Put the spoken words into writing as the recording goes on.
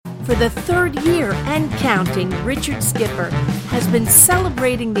For the third year and counting, Richard Skipper has been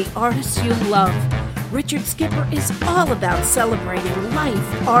celebrating the artists you love. Richard Skipper is all about celebrating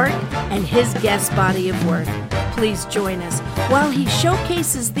life, art, and his guest body of work. Please join us while he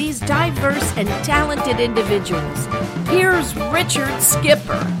showcases these diverse and talented individuals. Here's Richard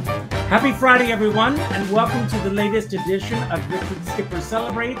Skipper. Happy Friday, everyone, and welcome to the latest edition of Richard Skipper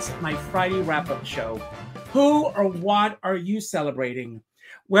Celebrates, my Friday wrap-up show. Who or what are you celebrating?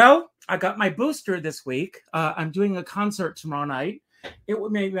 Well, I got my booster this week. I'm doing a concert tomorrow night. It will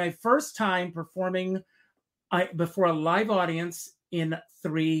be my first time performing before a live audience in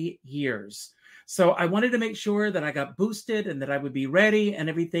 3 years. So I wanted to make sure that I got boosted and that I would be ready and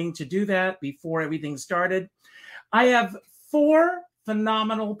everything to do that before everything started. I have 4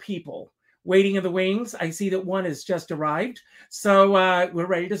 phenomenal people waiting in the wings. I see that one has just arrived. So we're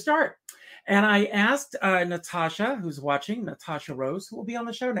ready to start. And I asked Natasha, who's watching, Natasha Rose, who will be on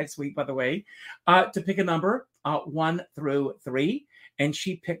the show next week, by the way, to pick a number 1 through 3. And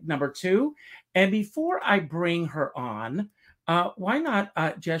she picked number 2. And before I bring her on, why not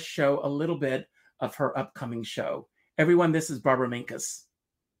just show a little bit of her upcoming show? Everyone, this is Barbara Minkus.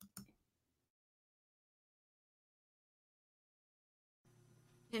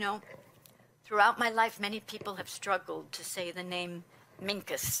 You know, throughout my life, many people have struggled to say the name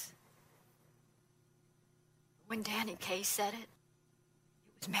Minkus. When Danny Kaye said it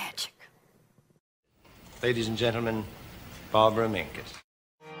was magic. Ladies and gentlemen, Barbara Minkus.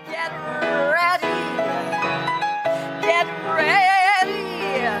 Get ready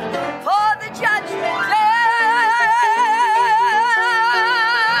for the judgment day.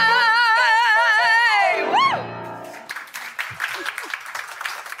 Woo!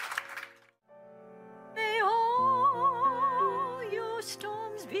 May all your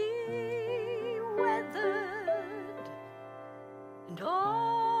storms be weathered, and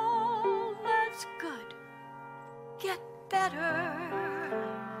all that's good get better.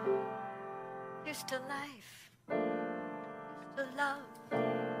 Here's to life, here's to love,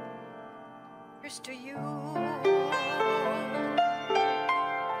 here's to you.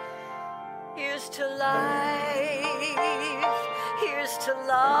 Here's to life, here's to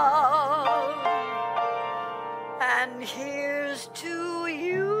love, and here's to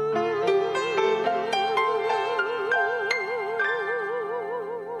you.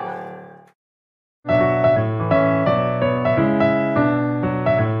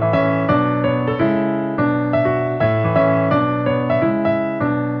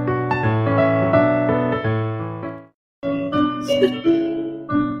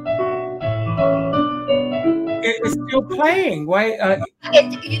 It's still playing. Why?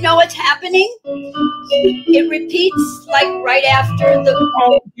 You know what's happening? It repeats like right after the.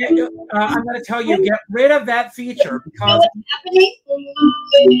 I'm going to tell you, get rid of that feature You know because what's happening?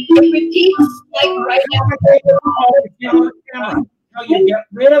 It repeats like right after. camera. Tell you, get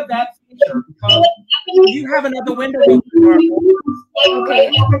rid of that feature because you have another window open.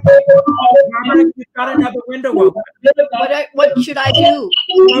 Okay. Barbara, you've got another window open. What should I do?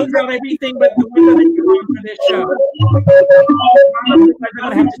 Close out everything but the window that you're on for this show. I'm going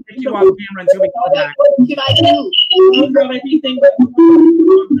to have to take you off camera until we come back. What should I do? Close out everything but the window that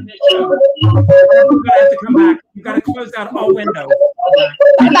you're on for this show. We're going to have to come back. You've got to close out all windows.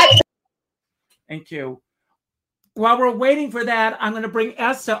 Thank you. While we're waiting for that, I'm going to bring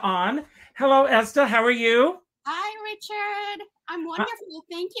Esther on. Hello, Esther. How are you? Hi, Richard. I'm wonderful.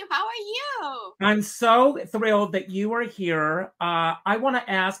 Thank you. How are you? I'm so thrilled that you are here. I want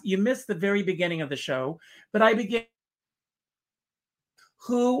to ask, you missed the very beginning of the show, but I begin.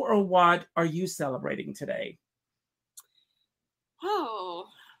 Who or what are you celebrating today? Oh,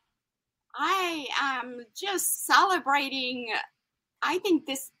 I am just celebrating, I think,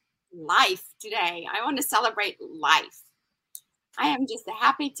 this life today. I want to celebrate life. I am just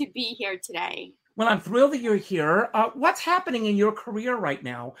happy to be here today. Well, I'm thrilled that you're here. What's happening in your career right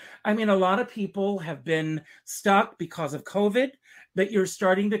now? I mean, a lot of people have been stuck because of COVID, but you're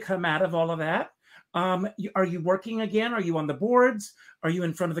starting to come out of all of that. Are you working again? Are you on the boards? Are you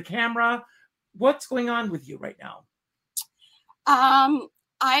in front of the camera? What's going on with you right now?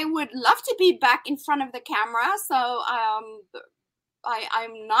 I would love to be back in front of the camera. So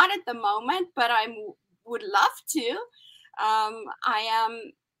I'm not at the moment, but I would love to. I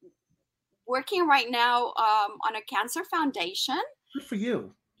am working right now on a cancer foundation. Good for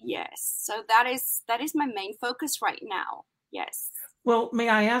you. Yes. So that is my main focus right now. Yes. Well, may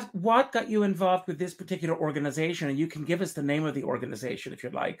I ask what got you involved with this particular organization? And you can give us the name of the organization if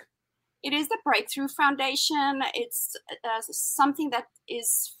you'd like. It is the Breakthrough Foundation. It's something that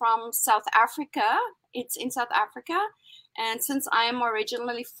is from South Africa. It's in South Africa. And since I am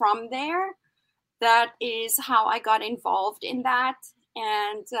originally from there, that is how I got involved in that.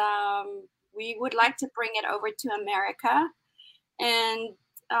 And we would like to bring it over to America. And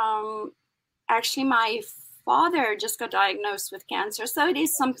actually, my father just got diagnosed with cancer. So it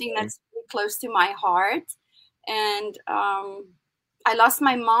is something that's really close to my heart. And I lost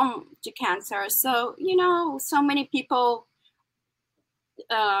my mom to cancer. So, so many people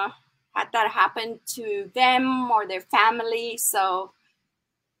had that happen to them or their family. So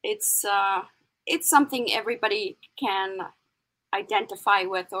it's something everybody can identify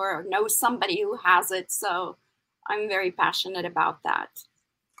with or know somebody who has it. So I'm very passionate about that.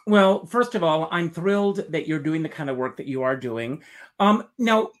 Well, first of all, I'm thrilled that you're doing the kind of work that you are doing.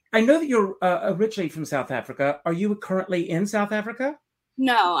 Now, I know that you're originally from South Africa. Are you currently in South Africa?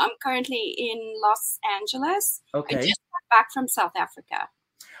 No, I'm currently in Los Angeles. Okay. I just got back from South Africa.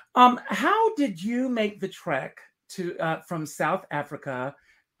 How did you make the trek from South Africa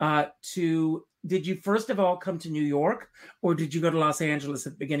did you first of all come to New York, or did you go to Los Angeles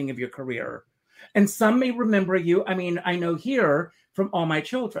at the beginning of your career? And some may remember you. I mean, I know here from All My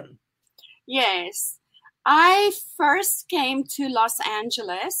Children. Yes. I first came to Los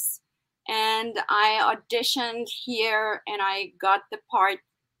Angeles and I auditioned here and I got the part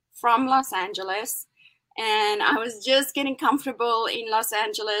from Los Angeles. And I was just getting comfortable in Los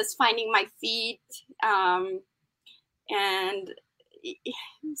Angeles, finding my feet and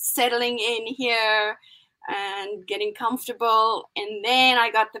settling in here and getting comfortable. And then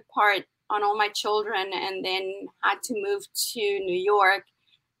I got the part on All My Children and then had to move to New York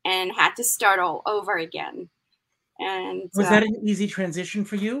and had to start all over again. And was that an easy transition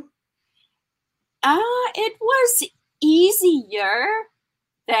for you? It was easier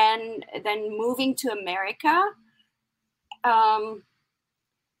than moving to America. But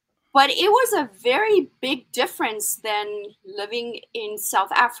it was a very big difference than living in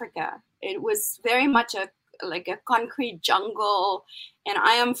South Africa. It was very much like a concrete jungle. And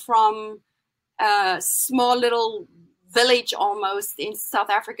I am from a small little village almost in South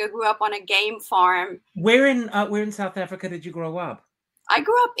Africa, grew up on a game farm. Where in South Africa did you grow up? I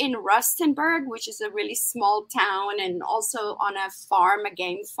grew up in Rustenburg, which is a really small town, and also on a farm, a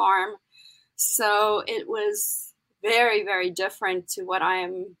game farm. So it was very, very different to what I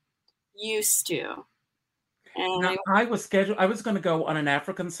am used to. And now, I was going to go on an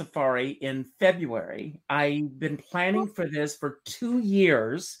African safari in February. I've been planning for this for 2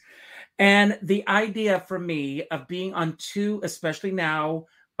 years. And the idea for me of being on two, especially now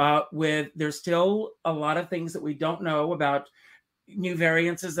there's still a lot of things that we don't know about new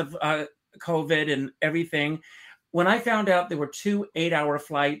variants of COVID and everything. When I found out there were 2 8-hour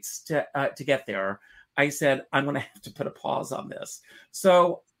flights to get there, I said, I'm going to have to put a pause on this.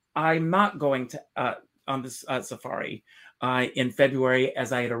 So I'm not going to on this safari in February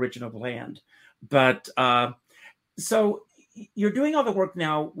as I had originally planned. But so you're doing all the work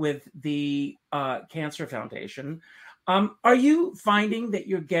now with the Cancer Foundation. Are you finding that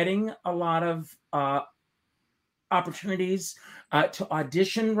you're getting a lot of opportunities to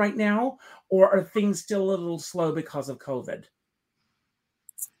audition right now, or are things still a little slow because of COVID?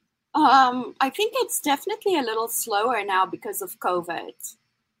 I think it's definitely a little slower now because of COVID.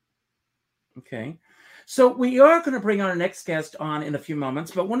 Okay. So we are going to bring our next guest on in a few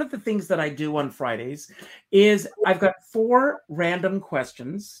moments, but one of the things that I do on Fridays is I've got 4 random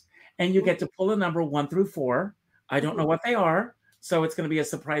questions, and you get to pull a number 1 through 4. I don't know what they are, so it's going to be a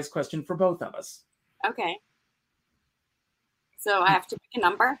surprise question for both of us. Okay. So I have to pick a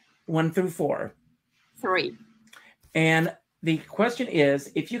number? 1 through 4. 3. And the question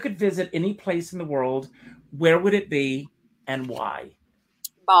is, if you could visit any place in the world, where would it be and why?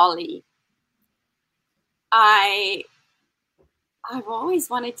 Bali. I've always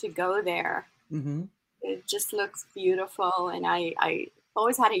wanted to go there. Mm-hmm. It just looks beautiful, and I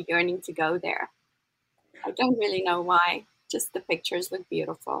always had a yearning to go there. I don't really know why. Just the pictures look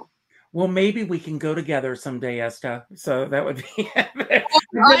beautiful. Well, maybe we can go together someday, Esther. So that would be...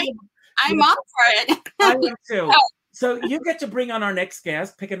 I'm up for it. I would too. So you get to bring on our next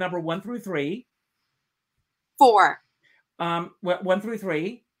guest. Pick a number 1 through 3. 4. 1 through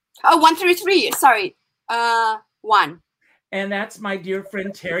 3. Oh, 1 through 3. Sorry. 1. And that's my dear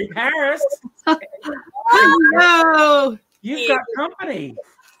friend Terry Paris. Hello. You've got company.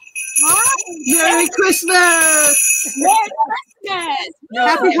 Merry Christmas. Merry Christmas.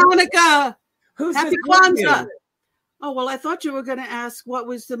 Happy Hanukkah. Happy Kwanzaa. Oh, well, I thought you were going to ask what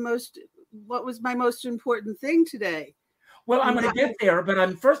was my most important thing today. Well, I'm going to get there,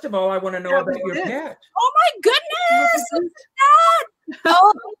 but first of all, I want to know about your pet. Oh my goodness! Look at that!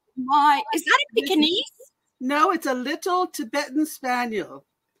 Oh my! Is that a Pekingese? No, it's a little Tibetan Spaniel.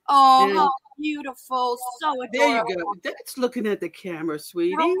 Oh, And how beautiful. So adorable. there you go. That's looking at the camera,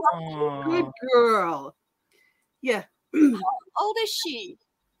 sweetie. Good girl. Yeah. How old is she?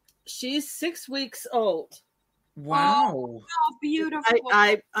 She's 6 weeks old. Wow. How beautiful.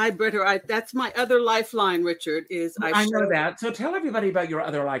 I bred her. That's my other lifeline, Richard, is I know that. So tell everybody about your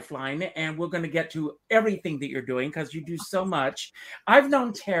other lifeline, and we're going to get to everything that you're doing because you do so much. I've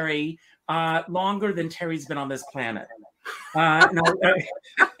known Terry longer than Terry's been on this planet. Thank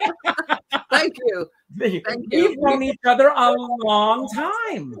you. Thank you. We've known each other a long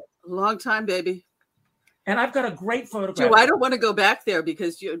time. A long time, baby. And I've got a great photograph. Joe, I don't want to go back there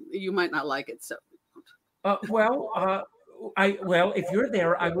because you might not like it. So, well, if you're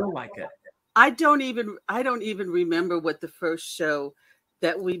there, I will like it. I don't even remember what the first show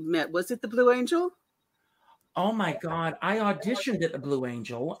that we met was. It the Blue Angel? Oh my God! I auditioned at the Blue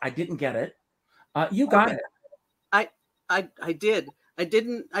Angel. I didn't get it. You got it. I did. I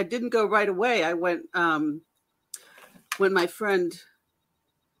didn't go right away. I went when my friend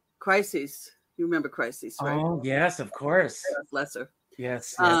Crises. You remember Crises, right? Oh yes, of course. Bless her.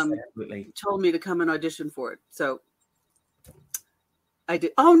 Yes, absolutely. Told me to come and audition for it. So I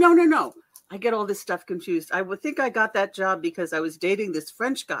did. Oh, no. I get all this stuff confused. I would think I got that job because I was dating this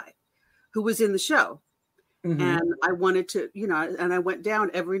French guy who was in the show. Mm-hmm. And I wanted to, and I went down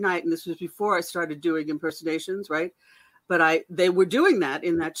every night. And this was before I started doing impersonations, right? But they were doing that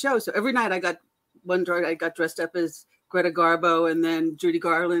in that show. So every night I got dressed up as Greta Garbo and then Judy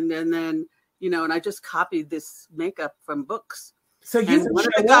Garland. And then, and I just copied this makeup from books. So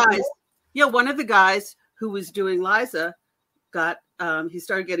one of the guys who was doing Liza he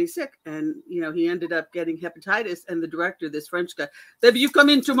started getting sick, and he ended up getting hepatitis. And the director, this French guy, said, "You come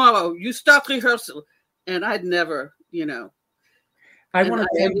in tomorrow. You start rehearsal." And I'd never, I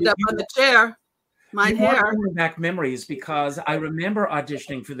ended up on the chair. My hair. Bringing back memories because I remember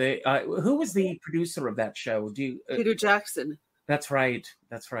auditioning for the. Who was the producer of that show? Peter Jackson. That's right.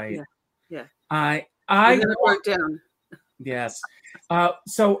 Yeah. I wrote down. Yes.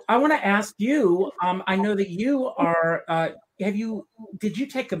 So I want to ask you. I know that you are. Did you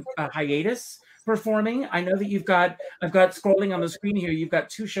take a hiatus performing? I know that I've got scrolling on the screen here. You've got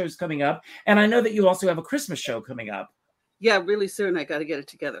 2 shows coming up, and I know that you also have a Christmas show coming up. Yeah, really soon. I got to get it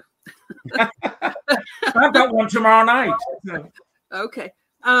together. I've got one tomorrow night. So. Okay.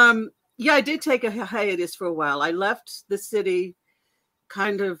 Yeah, I did take a hiatus for a while. I left the city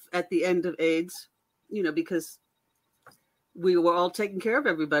kind of at the end of AIDS, because we were all taking care of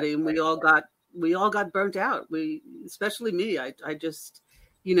everybody, and we all got burnt out. Especially me. I just,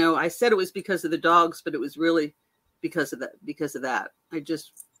 I said it was because of the dogs, but it was really because of that. I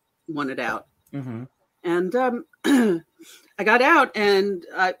just wanted out. Mm-hmm. And I got out, and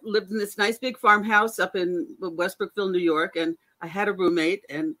I lived in this nice big farmhouse up in Westbrookville, New York. And I had a roommate,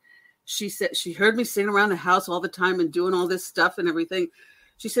 and she said she heard me sitting around the house all the time and doing all this stuff and everything.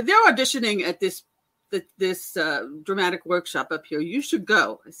 She said, "They're auditioning at this dramatic workshop up here. You should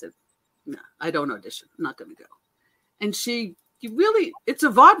go." I said, "No, I don't audition. I'm not going to go." And it's a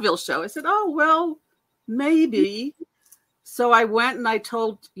vaudeville show. I said, "Oh, well, maybe." So I went and I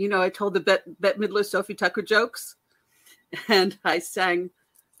told the Bette Midler, Sophie Tucker jokes. And I sang,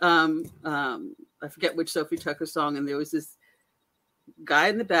 I forget which Sophie Tucker song. And there was this guy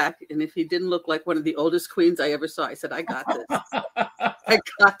in the back. And if he didn't look like one of the oldest queens I ever saw, I said, "I got this. I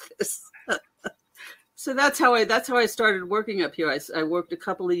got this." So that's how I started working up here. I worked a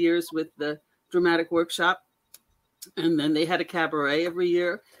couple of years with the dramatic workshop, and then they had a cabaret every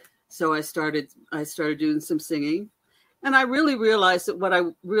year. So I started doing some singing, and I really realized that what I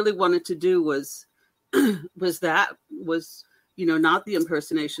really wanted to do was not the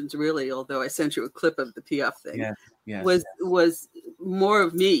impersonations really, although I sent you a clip of the Piaf thing. Yes. Was more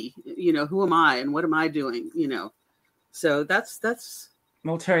of me, who am I and what am I doing, So that's.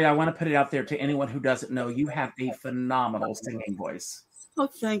 Well, Terry, I want to put it out there to anyone who doesn't know, you have a phenomenal singing voice. Oh,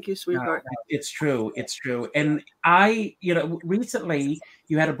 thank you, sweetheart. It's true. And recently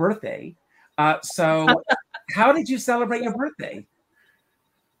you had a birthday. So how did you celebrate your birthday?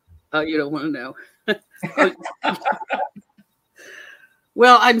 Oh, you don't want to know.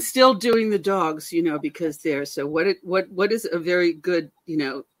 Well, I'm still doing the dogs, because they're so what is a very good,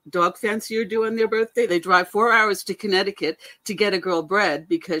 dog fancier do on their birthday? They drive 4 hours to Connecticut to get a girl bred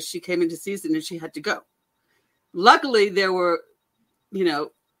because she came into season and she had to go. Luckily, there were, a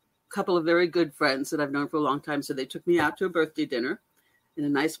couple of very good friends that I've known for a long time. So they took me out to a birthday dinner in a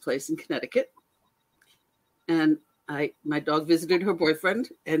nice place in Connecticut. And my dog visited her boyfriend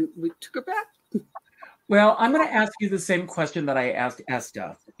and we took her back. Well, I'm going to ask you the same question that I asked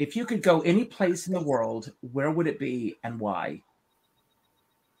Esther. If you could go any place in the world, where would it be and why?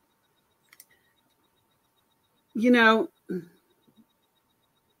 You know,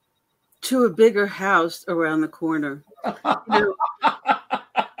 to a bigger house around the corner. You know,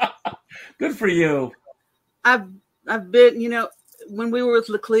 Good for you. I've been, when we were with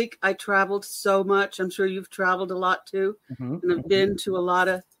Leclerc, I traveled so much. I'm sure you've traveled a lot too. Mm-hmm. And I've been to a lot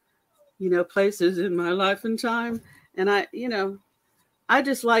of, places in my life and time. And I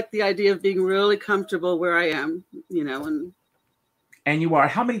just like the idea of being really comfortable where I am, And you are.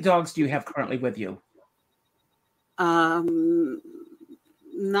 How many dogs do you have currently with you? Not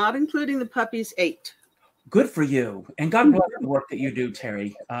including the puppies, 8. Good for you. And God bless the work that you do,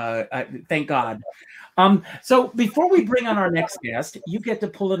 Terry. Thank God. So before we bring on our next guest, you get to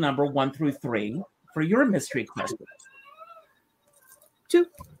pull a number 1 through 3 for your mystery question. 2.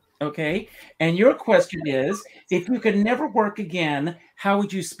 Okay. And your question is, if you could never work again, how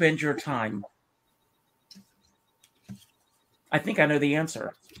would you spend your time? I think I know the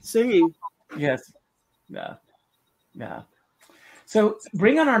answer. Singing. Yes. Yeah. So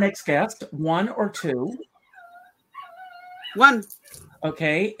bring on our next guest, 1 or 2. 1.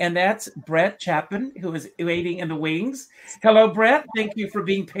 Okay, and that's Brett Chapman, who is waiting in the wings. Hello, Brett. Thank you for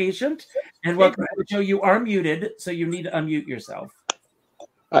being patient. And welcome to the show. You are muted, so you need to unmute yourself.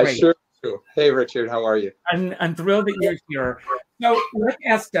 I sure do. Hey, Richard, how are you? I'm thrilled that you're here. So, like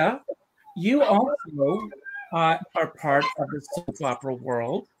Esther, you also are part of the soap opera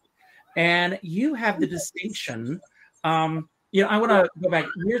world, and you have the distinction. I want to go back.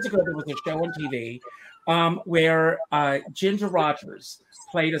 Years ago, there was a show on TV where Ginger Rogers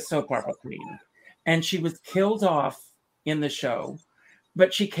played a soap opera queen, and she was killed off in the show,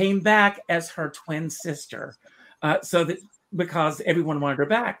 but she came back as her twin sister, because everyone wanted her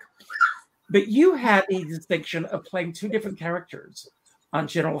back. But you had the distinction of playing 2 different characters on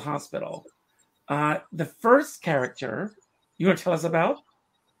General Hospital. The first character, you want to tell us about?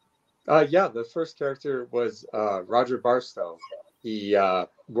 Yeah, the first character was Roger Barstow. He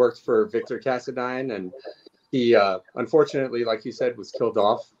worked for Victor Cassadine, and he, unfortunately, like you said, was killed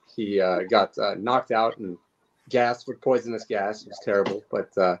off. He got knocked out and gassed with poisonous gas. It was terrible.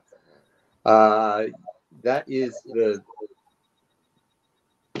 But that is the,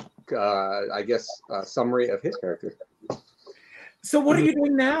 summary of his character. So what are you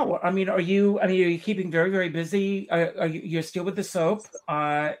doing now? Are you keeping very, very busy? You're still with the soap,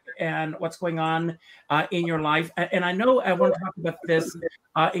 and what's going on in your life? And I know I want to talk about this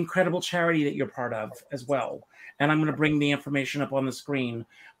incredible charity that you're part of as well. And I'm going to bring the information up on the screen.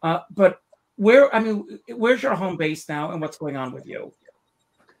 But where's your home base now, and what's going on with you?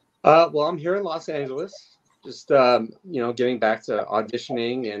 Well, I'm here in Los Angeles, just getting back to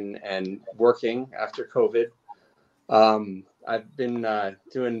auditioning and working after COVID. I've been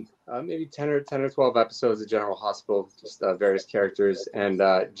doing maybe 10 or 12 episodes of General Hospital, just various characters, and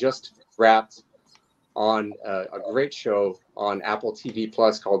just wrapped on a great show on Apple TV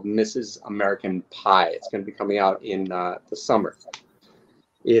Plus called Mrs. American Pie. It's going to be coming out in the summer.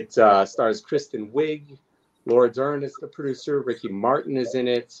 It stars Kristen Wiig. Laura Dern is the producer. Ricky Martin is in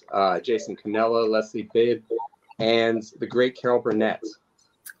it. Jason Cannella, Leslie Bibb, and the great Carol Burnett.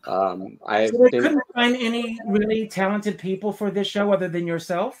 So they couldn't find any really talented people for this show other than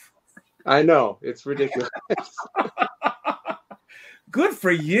yourself? I know. It's ridiculous. Good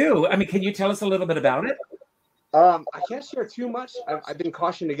for you. Can you tell us a little bit about it? I can't share too much. I've been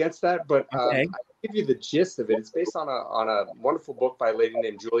cautioned against that, but okay. I'll give you the gist of it. It's based on a wonderful book by a lady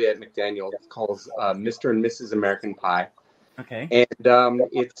named Juliette McDaniel called Mr. and Mrs. American Pie. Okay. And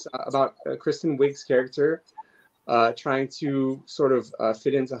it's about Kristen Wiig's character trying to sort of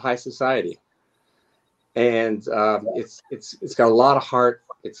fit into high society. And it's got a lot of heart.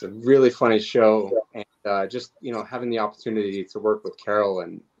 It's a really funny show. And just, having the opportunity to work with Carol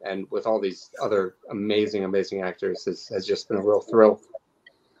and with all these other amazing actors has just been a real thrill.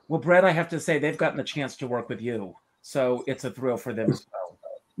 Well, Brett, I have to say they've gotten a chance to work with you. So it's a thrill for them as well.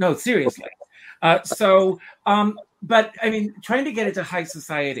 No, seriously. But trying to get into high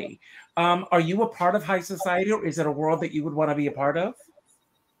society, are you a part of high society, or is it a world that you would want to be a part of?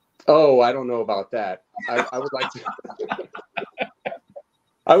 Oh, I don't know about that. I would like to.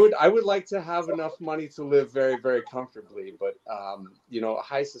 I would like to have enough money to live very, very comfortably, but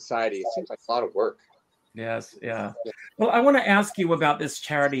high society, it seems like a lot of work. Yes, yeah. Well, I want to ask you about this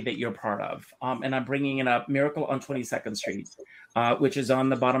charity that you're part of, and I'm bringing it up, Miracle on 22nd Street, which is on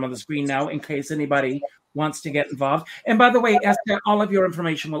the bottom of the screen now, in case anybody wants to get involved. And by the way, Esther, all of your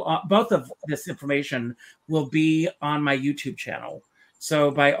information both of this information will be on my YouTube channel.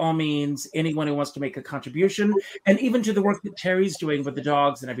 So by all means, anyone who wants to make a contribution, and even to the work that Terry's doing with the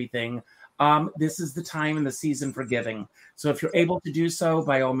dogs and everything, this is the time and the season for giving. So if you're able to do so,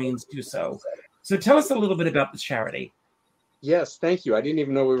 by all means, do so. So tell us a little bit about the charity. Yes, thank you. I didn't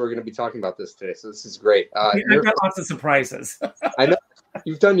even know we were going to be talking about this today, so this is great. I've got lots of surprises. I know.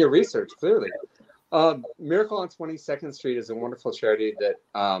 You've done your research, clearly. Miracle on 22nd Street is a wonderful charity that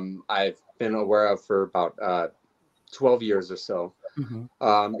I've been aware of for about 12 years or so.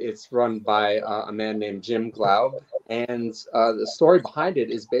 Mm-hmm. It's run by a man named Jim Glaub, and the story behind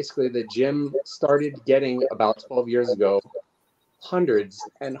it is basically that Jim started getting about 12 years ago hundreds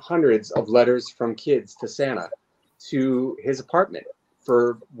and hundreds of letters from kids to Santa to his apartment.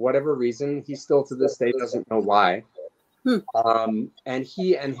 For whatever reason, he still to this day doesn't know why. And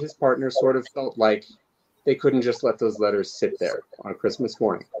he and his partner sort of felt like they couldn't just let those letters sit there on Christmas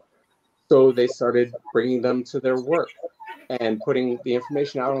morning. So they started bringing them to their work and putting the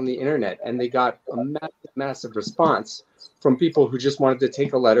information out on the internet. And they got a massive, massive response from people who just wanted to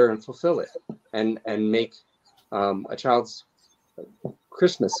take a letter and fulfill it and make a child's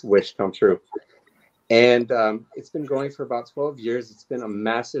Christmas wish come true. And it's been going for about 12 years. It's been a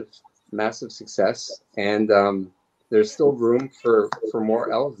massive, massive success. And there's still room for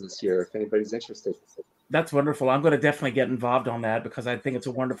more elves this year if anybody's interested. That's wonderful. I'm going to definitely get involved on that because I think it's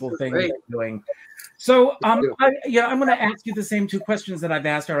a wonderful thing that you're doing. So I'm going to ask you the same two questions that I've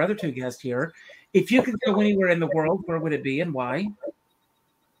asked our other two guests here. If you could go anywhere in the world, where would it be and why?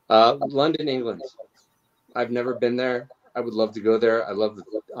 London, England. I've never been there. I would love to go there.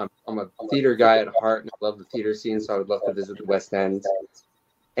 I'm a theater guy at heart, and I love the theater scene, so I would love to visit the West End.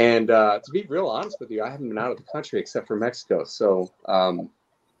 And to be real honest with you, I haven't been out of the country except for Mexico. So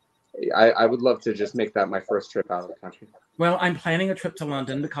I would love to just make that my first trip out of the country. Well, I'm planning a trip to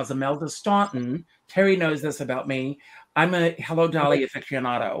London because Imelda Staunton, Terry knows this about me, I'm a Hello Dolly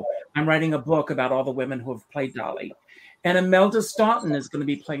aficionado. I'm writing a book about all the women who have played Dolly. And Imelda Staunton is going to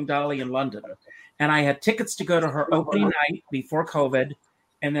be playing Dolly in London. And I had tickets to go to her opening night before COVID,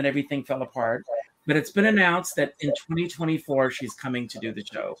 and then everything fell apart. But it's been announced that in 2024, she's coming to do the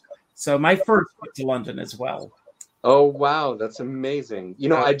show. So my first trip to London as well. Oh, wow. That's amazing. You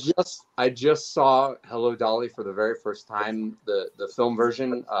know, I just saw Hello Dolly for the very first time, the film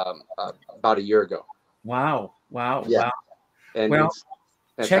version, about a year ago. Wow. Yeah. Wow. And well,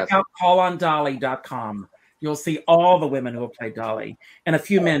 check out callondolly.com. You'll see all the women who have played Dolly and a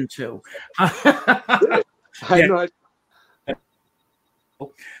few men too. I know.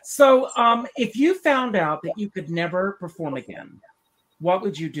 So if you found out that you could never perform again, what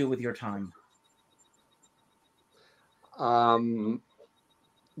would you do with your time? You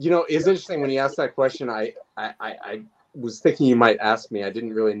know, it's interesting when you asked that question. I was thinking you might ask me. I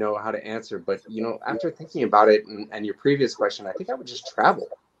didn't really know how to answer, but you know, after thinking about it and your previous question, I think I would just travel.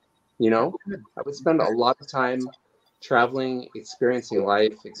 You know, I would spend a lot of time traveling, experiencing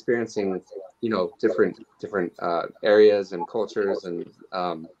life, experiencing, you know, different areas and cultures, and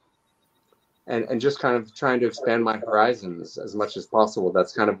just kind of trying to expand my horizons as much as possible.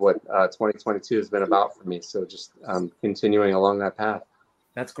 That's kind of what 2022 has been about for me. So just continuing along that path.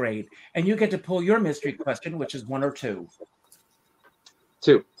 That's great. And you get to pull your mystery question, which is one or two.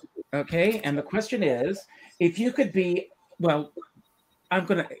 Two. Okay. And the question is, if you could be, well,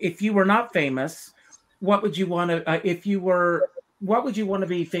 if you were not famous, what would you want to, what would you want to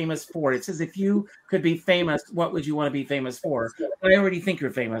be famous for? It says, if you could be famous, what would you want to be famous for? I already think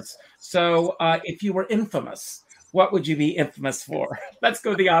you're famous. So if you were infamous, what would you be infamous for? Let's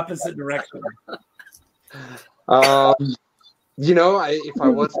go the opposite direction. You know, if I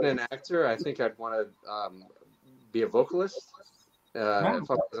wasn't an actor, I think I'd want to be a vocalist. Wow. If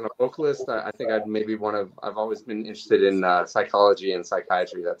I wasn't a vocalist, I think I'd maybe I've always been interested in psychology and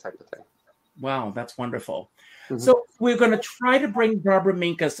psychiatry, that type of thing. Wow, that's wonderful. Mm-hmm. So we're going to try to bring Barbara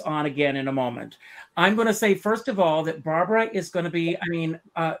Minkus on again in a moment. I'm going to say, first of all, that Barbara is going to be,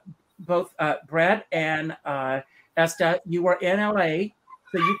 both Brett and Esta, you are in LA,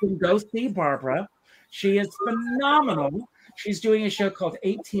 so you can go see Barbara. She is phenomenal. She's doing a show called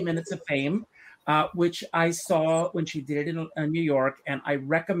 18 Minutes of Fame, which I saw when she did it in New York, and I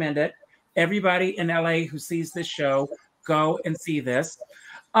recommend it. Everybody in LA who sees this show, go and see this.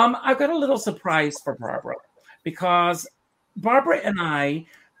 I've got a little surprise for Barbara, because Barbara and I,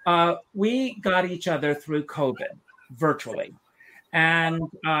 we got each other through COVID virtually. And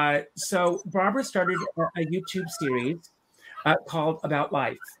so Barbara started a YouTube series called About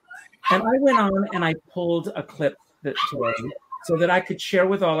Life. And I went on and I pulled a clip today so that I could share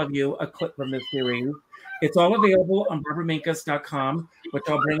with all of you a clip from this series. It's all available on barbaraminkus.com, which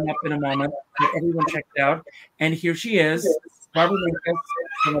I'll bring up in a moment. Let everyone check it out. And here she is. Barbara Minkus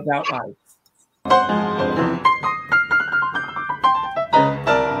from About Life.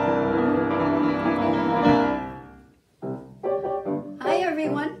 Hi,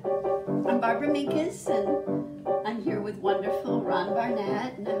 everyone. I'm Barbara Minkus, and I'm here with wonderful Ron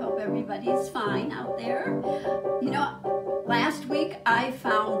Barnett, and I hope everybody's fine out there. You know, last week I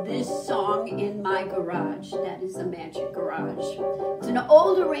found this song in my garage. That is the Magic Garage. It's an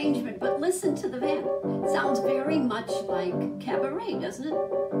old arrangement, but listen to the band. It sounds very much like Cabaret, doesn't it?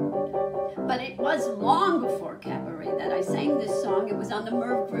 But it was long before Cabaret that I sang this song. It was on the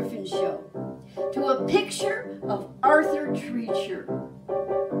Merv Griffin show. To a picture of Arthur Treacher.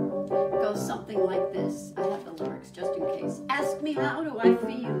 It goes something like this. I have the lyrics just in case. Ask me, how do I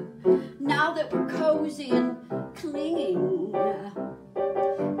feel now that we're cozy and clinging?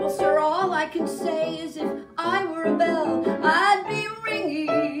 Well, sir, all I can say is if I were a bell, I'd be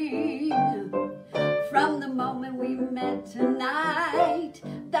ringing. From the moment we met tonight,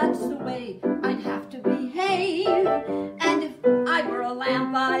 that's the way I'd have to behave. And if I were a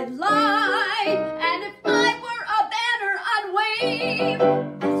lamp, I'd light. And if I were a banner, I'd wave.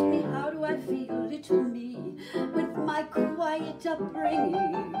 Ask me, how do I feel, little me, with my quiet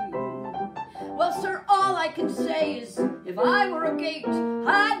upbringing? Well, sir, all I can say is if I were a gate,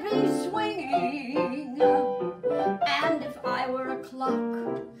 I'd be swinging. And if I were a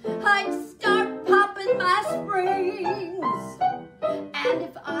clock, I'd start popping my springs. And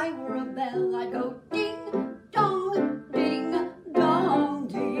if I were a bell, I'd go ding, dong, ding, dong,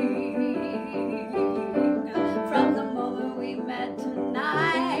 ding. From the moment we met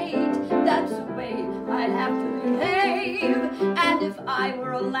tonight, that's the way I'd have to behave. And if I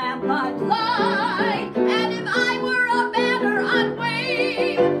were a lamp, I'd light. And if I were a banner, I'd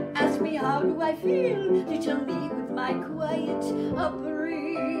wave. Ask me, how do I feel? Little me with my quiet upbringing.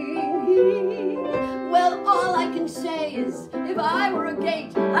 Well, all I can say is if I were a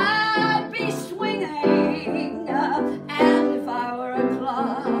gate, I'd be swinging. And if I were a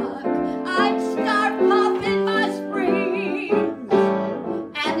clock, I'd start popping my springs.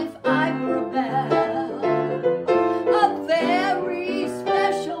 And if I were a bell, a very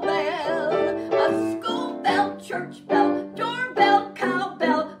special bell, a school bell, church bell, doorbell,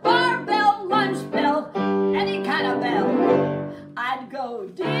 cowbell, bar bell, lunch bell, any kind of bell, I'd go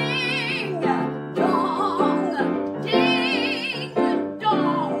ding, dong, ding, dong,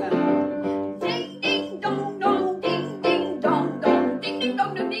 ding, ding, dong, dong, ding, ding, dong, dong, ding, ding,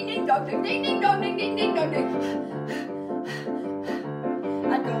 dong, ding, ding, dong, ding, ding, ding, dong, ding, ding, ding, dong, ding.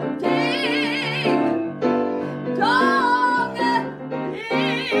 I'd go ding, dong, ding.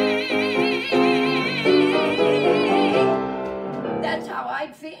 That's how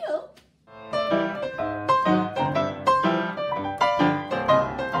I'd feel.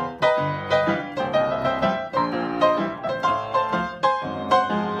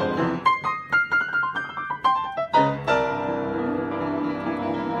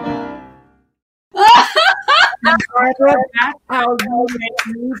 Barbara, that's how you make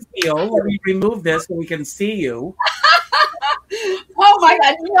me feel. Let me remove this so we can see you. Oh my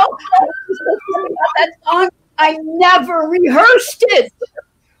God! You know, that song, I never rehearsed it.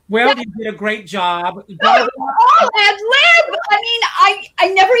 Well, you did a great job. All ad lib. I mean, I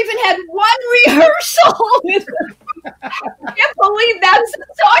never even had one rehearsal. I can't believe that's the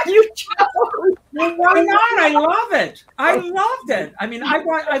song you chose. Well, why not? I love it. I loved it. I mean,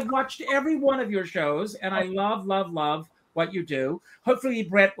 I've watched every one of your shows, and I love, love, love what you do. Hopefully,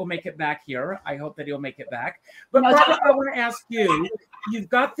 Brett will make it back here. I hope that he'll make it back. But Barbara, I want to ask you, you've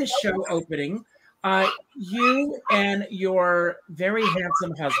got this show opening. You and your very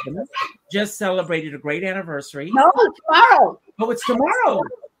handsome husband just celebrated a great anniversary. No, tomorrow. Oh, it's tomorrow.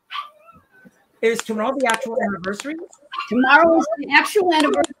 Is tomorrow the actual anniversary? Tomorrow is the actual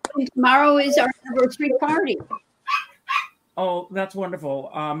anniversary. Tomorrow is our anniversary party. Oh, that's wonderful.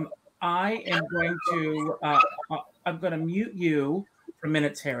 I am going to I'm going to mute you for a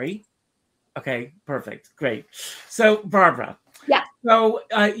minute, Terry. Okay, perfect, great. So, Barbara. Yeah. So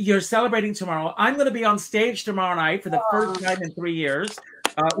you're celebrating tomorrow. I'm going to be on stage tomorrow night for the first time in 3 years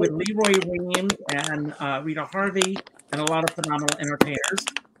with Leroy Reams and Rita Harvey and a lot of phenomenal entertainers.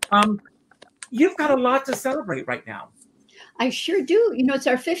 You've got a lot to celebrate right now. I sure do. You know, it's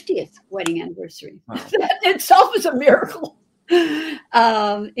our 50th wedding anniversary. Wow. That in itself is a miracle.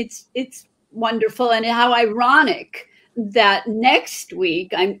 It's wonderful, and how ironic that next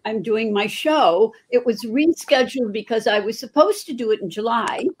week I'm doing my show. It was rescheduled because I was supposed to do it in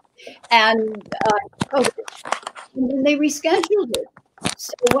July, and then they rescheduled it.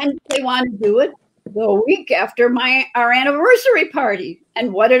 So when they want to do it, the week after our anniversary party.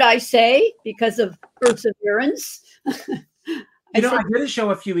 And what did I say? Because of perseverance, I did a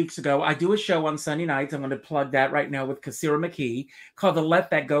show a few weeks ago. I do a show on Sunday nights. I'm going to plug that right now with Kasira McKee called the Let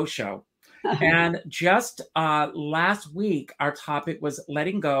That Go Show. And just last week, our topic was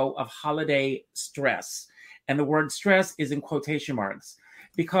letting go of holiday stress. And the word stress is in quotation marks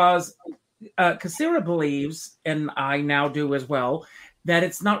because Kasira believes, and I now do as well, that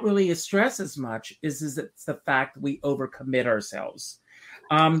it's not really a stress as much as it's the fact we overcommit ourselves.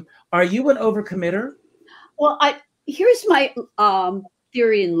 Are you an overcommitter? Well, here's my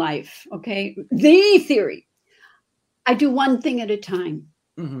theory in life, okay? The theory. I do one thing at a time.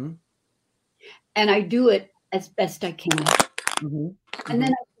 Mm-hmm. And I do it as best I can. Mm-hmm. And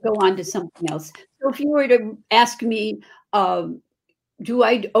then I go on to something else. So if you were to ask me, do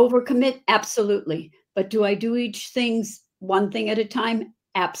I overcommit? Absolutely. But do I do each things one thing at a time?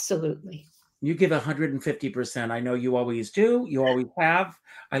 Absolutely. You give 150%. I know you always do. You always have.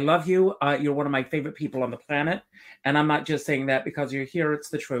 I love you. You're one of my favorite people on the planet. And I'm not just saying that because you're here. It's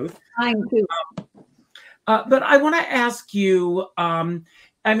the truth. I do. But I want to ask you,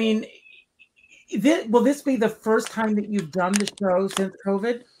 will this be the first time that you've done the show since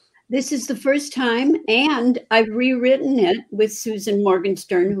COVID? This is the first time, and I've rewritten it with Susan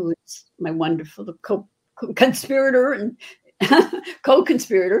Morgenstern, who is my wonderful co-conspirator and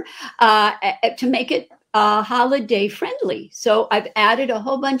co-conspirator, to make it holiday friendly. So I've added a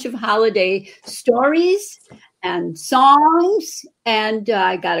whole bunch of holiday stories and songs, and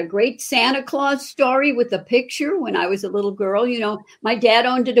I got a great Santa Claus story with a picture when I was a little girl. You know, my dad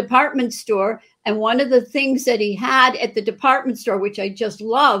owned a department store, and one of the things that he had at the department store, which I just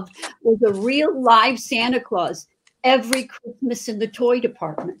loved, was a real live Santa Claus every Christmas in the toy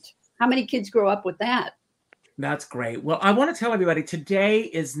department. How many kids grow up with that? That's great. Well, I want to tell everybody today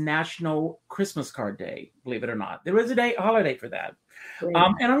is National Christmas Card Day, believe it or not. There is a holiday for that. And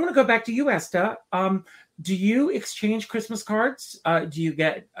I'm going to go back to you, Esther. Do you exchange Christmas cards? Do you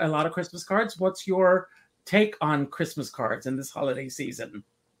get a lot of Christmas cards? What's your take on Christmas cards in this holiday season?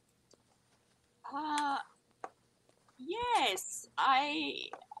 Yes, I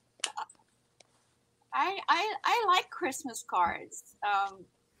like Christmas cards. I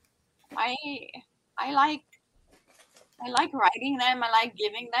like writing them. I like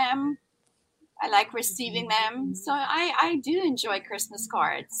giving them. I like receiving them. So I do enjoy Christmas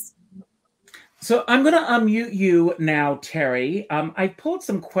cards. So I'm going to unmute you now, Terry. I pulled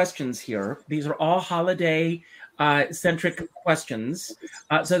some questions here. These are all holiday centric questions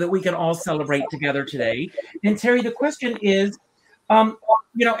so that we can all celebrate together today. And Terry, the question is, as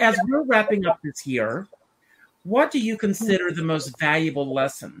we're wrapping up this year, what do you consider the most valuable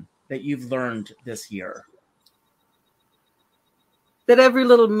lesson that you've learned this year? That every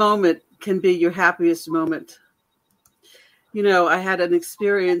little moment can be your happiest moment. You know, I had an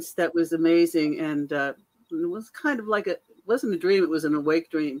experience that was amazing, and it was kind of like it wasn't a dream, it was an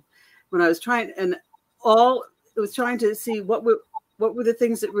awake dream. When I was trying to see what were the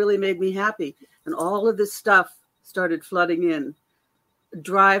things that really made me happy, and all of this stuff started flooding in. A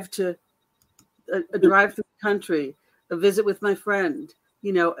drive through the country, a visit with my friend,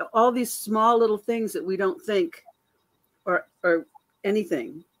 all these small little things that we don't think or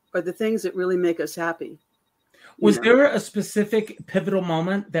anything are the things that really make us happy. Was there a specific pivotal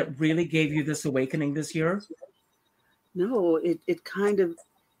moment that really gave you this awakening this year? No, it kind of,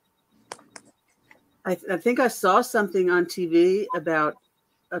 I think I saw something on TV about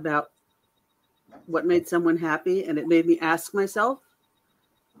what made someone happy, and it made me ask myself.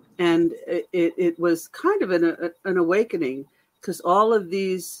 And it was kind of an awakening, because all of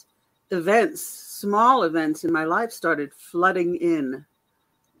these events, small events in my life, started flooding in.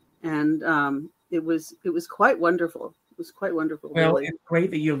 And it was quite wonderful. It was quite wonderful. Well, really. It's great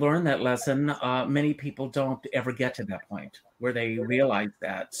that you learned that lesson. Many people don't ever get to that point where they realize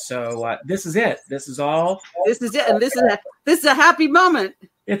that. So this is it. This is all. This is it. And this is a happy moment.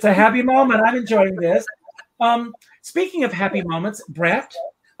 It's a happy moment. I'm enjoying this. Speaking of happy moments, Brett,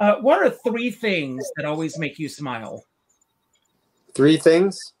 what are 3 things that always make you smile? 3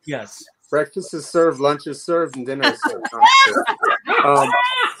 things? Yes. Breakfast is served, lunch is served, and dinner is served.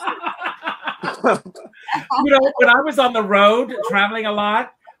 When I was on the road traveling a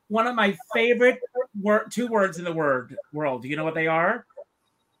lot, one of my favorite 2 words in the world. Do you know what they are?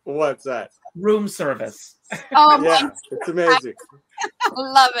 What's that? Room service. Oh, yeah, it's amazing. I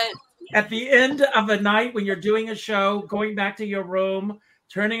love it. At the end of a night when you're doing a show, going back to your room,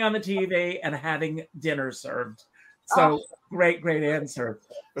 turning on the TV, and having dinner served. So great answer.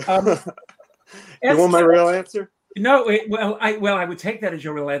 You want my real answer? No, I would take that as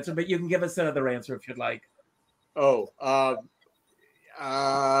your real answer, but you can give us another answer if you'd like. 3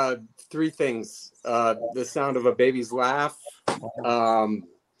 things. The sound of a baby's laugh,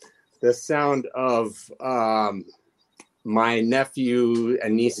 the sound of my nephew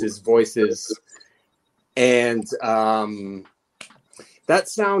and niece's voices, and that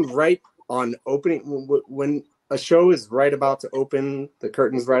sound right on opening when a show is right about to open, the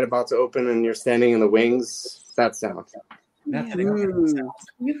curtain's right about to open, and you're standing in the wings. That sound. That's an incredible sound.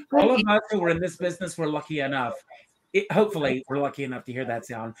 All of us who are in this business, we're lucky enough. Hopefully, we're lucky enough to hear that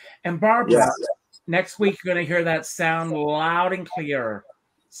sound. And Barbara, next week you're going to hear that sound loud and clear.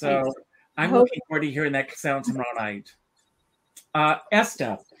 So I'm looking forward to hearing that sound tomorrow night.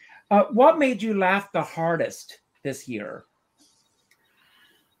 Esther, what made you laugh the hardest this year?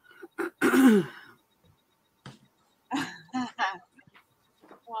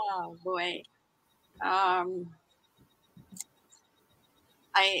 Oh boy.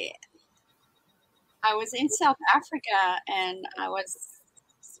 I was in South Africa and I was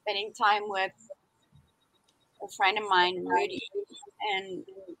spending time with a friend of mine, Rudy, and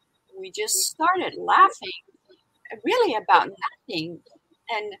we just started laughing really about nothing.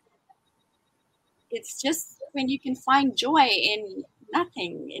 And it's just when you can find joy in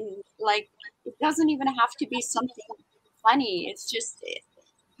nothing, in like, it doesn't even have to be something funny. It's just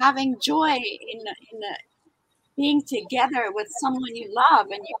having joy in being together with someone you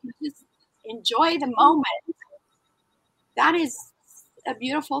love, and you can just enjoy the moment. That is a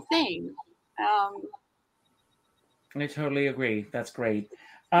beautiful thing. I totally agree. That's great.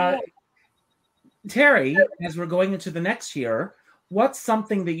 Terry, as we're going into the next year, what's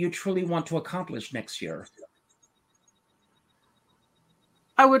something that you truly want to accomplish next year?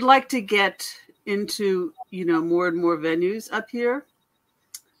 I would like to get into, more and more venues up here.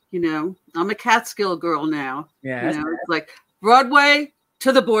 I'm a Catskill girl now. Yeah. It's like Broadway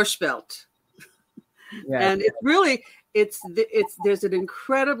to the Borscht Belt. Yeah. And there's an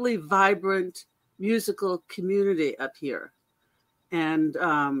incredibly vibrant musical community up here. And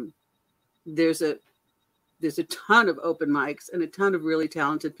there's a ton of open mics and a ton of really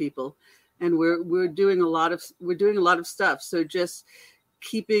talented people. And we're doing a lot of stuff. So just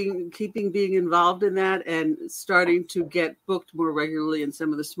keeping being involved in that and starting to get booked more regularly in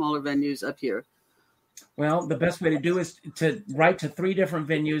some of the smaller venues up here. Well, the best way to do is to write to 3 different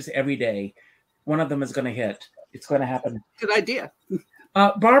venues every day. One of them is going to hit. It's going to happen. Good idea.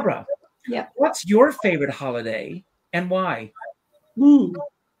 Barbara, Yeah. what's your favorite holiday and why?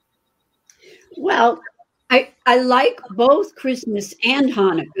 Well, I like both Christmas and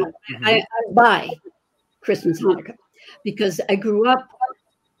Hanukkah. Mm-hmm. I buy Christmas, Hanukkah, because I grew up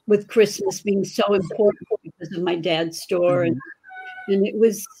with Christmas being so important because of my dad's store, and it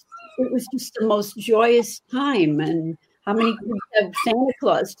was just the most joyous time. And how many kids have Santa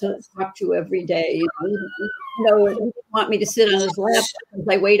Claus to talk to every day? He didn't want me to sit on his lap because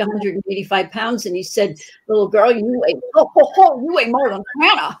I weighed 185 pounds, and he said, "Little girl, you weigh more than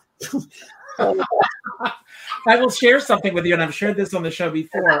Santa." I will share something with you, and I've shared this on the show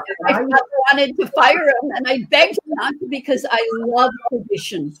before. I wanted to fire him, and I begged him not to, because I love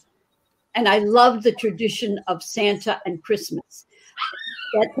tradition. And I love the tradition of Santa and Christmas.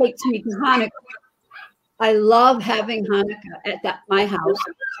 That takes me to Hanukkah. I love having Hanukkah at my house,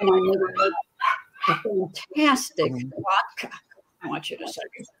 and I make a fantastic vodka. I want you to say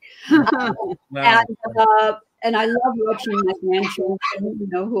Wow. And I love watching my grandchildren,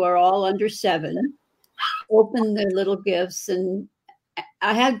 who are all under 7, open their little gifts, and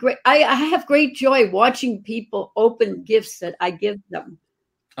I have great joy watching people open gifts that I give them.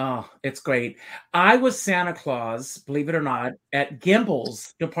 Oh, it's great. I was Santa Claus, believe it or not, at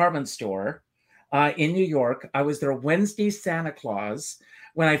Gimbel's department store in New York. I was their Wednesday Santa Claus.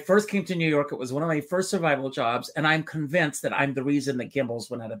 When I first came to New York, it was one of my first survival jobs, and I'm convinced that I'm the reason that Gimbel's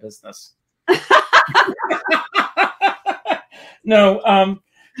went out of business. No.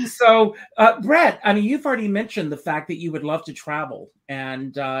 So, Brett, I mean, you've already mentioned the fact that you would love to travel,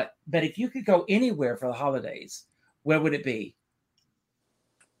 and but if you could go anywhere for the holidays, where would it be?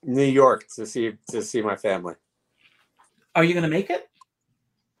 New York to see my family. Are you going to make it?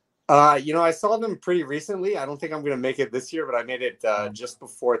 I saw them pretty recently. I don't think I'm going to make it this year, but I made it just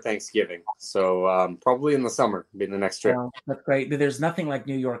before Thanksgiving. So probably in the summer, be the next trip. Oh, that's great. There's nothing like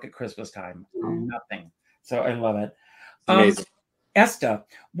New York at Christmas time. Nothing. So I love it. Amazing. Esther,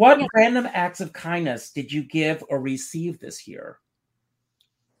 what random acts of kindness did you give or receive this year?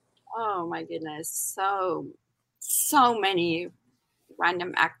 Oh my goodness. So many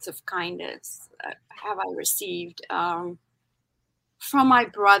random acts of kindness have I received from my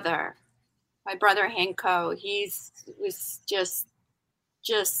brother Henko. He was just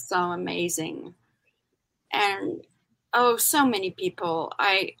so amazing. And so many people.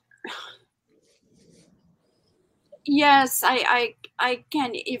 Yes, I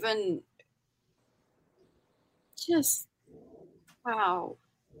can't even just, wow.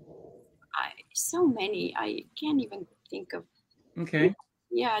 So many. I can't even think of. Okay.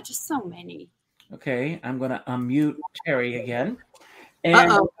 Yeah, just so many. Okay, I'm going to unmute Terry again.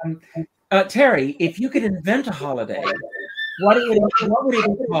 And Terry, if you could invent a holiday, what would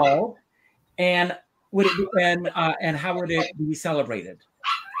it be called, and would it be, and how would it be celebrated?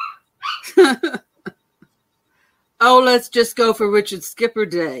 Oh, let's just go for Richard Skipper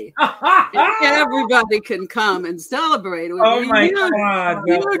Day. Everybody can come and celebrate. Oh my God!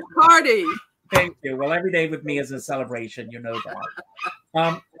 Huge party. Thank you. Well, every day with me is a celebration. You know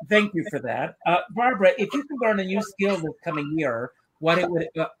that. Thank you for that, Barbara. If you could learn a new skill this coming year,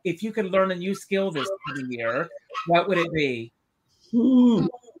 if you could learn a new skill this coming year, what would it be?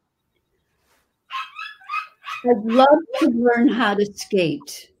 I'd love to learn how to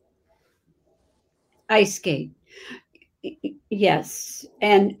skate. Ice skate. Yes.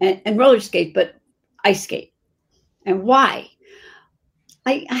 And roller skate, but ice skate. And why?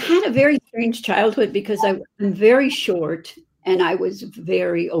 I had a very strange childhood because I'm very short and I was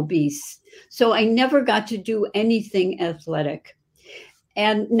very obese. So I never got to do anything athletic.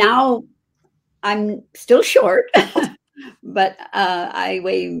 And now I'm still short, but I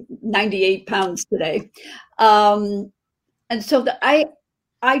weigh 98 pounds today. And so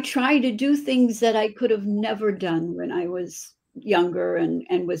I try to do things that I could have never done when I was younger and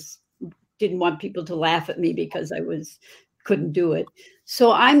didn't want people to laugh at me because I couldn't do it.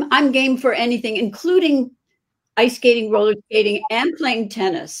 So I'm game for anything, including ice skating, roller skating, and playing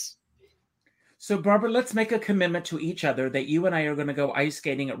tennis. So, Barbara, let's make a commitment to each other that you and I are going to go ice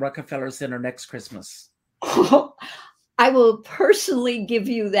skating at Rockefeller Center next Christmas. I will personally give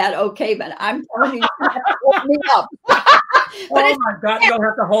you that okay, but I'm telling you, you have to hold me up. Oh my God, you don't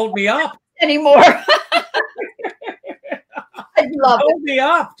have to hold me up anymore. I'd love it. Hold me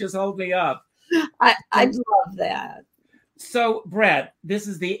up. Just hold me up. I'd love that. So, Brett, this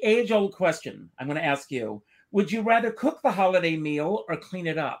is the age-old question I'm going to ask you. Would you rather cook the holiday meal or clean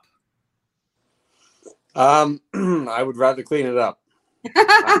it up? I would rather clean it up.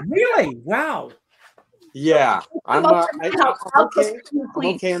 Really? Wow. Yeah, I'm okay. I'm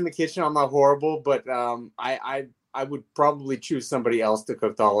okay in the kitchen. I'm not horrible, but I would probably choose somebody else to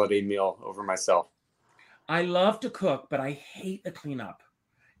cook the holiday meal over myself. I love to cook, but I hate the cleanup.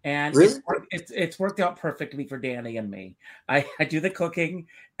 And really? it's worked out perfectly for Danny and me. I do the cooking,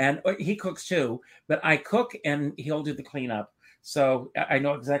 and he cooks too, but I cook and he'll do the cleanup. So I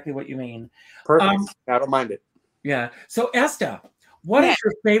know exactly what you mean. Perfect. I don't mind it. Yeah. So Esther, what is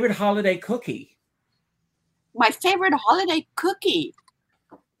your favorite holiday cookie? My favorite holiday cookie.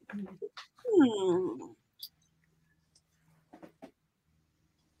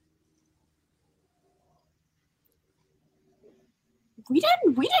 We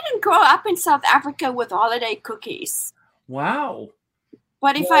didn't grow up in South Africa with holiday cookies. Wow.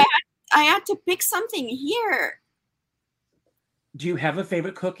 But if I had to pick something here. Do you have a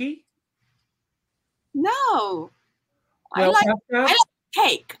favorite cookie? No. Well, I like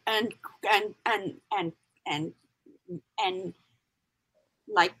cake and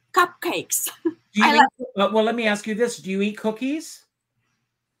like cupcakes. Well, let me ask you this. Do you eat cookies?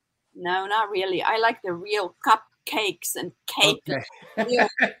 No, not really. I like the real cupcakes and cake. Okay. Yeah.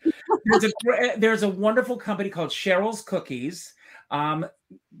 There's a wonderful company called Cheryl's Cookies.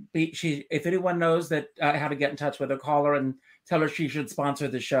 If anyone knows that how to get in touch with her, call her and tell her she should sponsor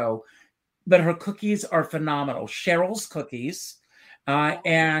the show. But her cookies are phenomenal. Cheryl's Cookies.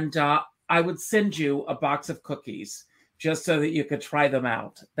 And I would send you a box of cookies just so that you could try them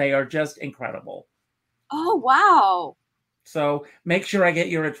out. They are just incredible. Oh, wow. So make sure I get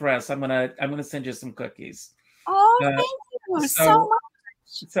your address. I'm gonna send you some cookies. Oh, thank you so much.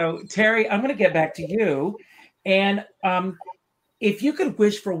 So Terry, I'm gonna get back to you. And if you could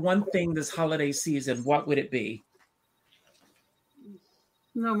wish for one thing this holiday season, what would it be?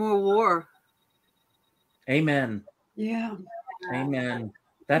 No more war. Amen. Yeah. Amen.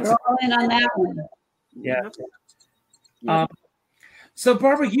 We're all in on that one. Yeah. So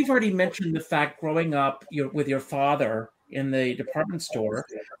Barbara, you've already mentioned the fact growing up with your father in the department store.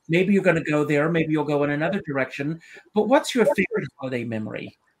 Maybe you're going to go there. Maybe you'll go in another direction. But what's your favorite holiday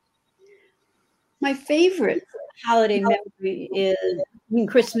memory? My favorite holiday memory is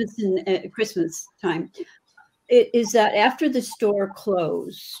Christmas and Christmas time. It is that after the store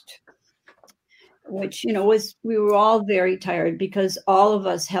closed, which, we were all very tired because all of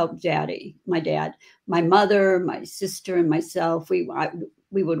us helped Daddy, my dad, my mother, my sister, and myself.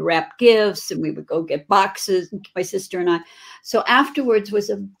 We would wrap gifts and we would go get boxes, my sister and I. So afterwards was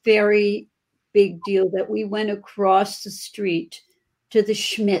a very big deal that we went across the street to the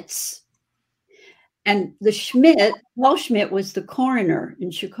Schmidts. And Paul Schmidt was the coroner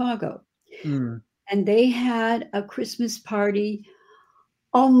in Chicago. Mm. And they had a Christmas party.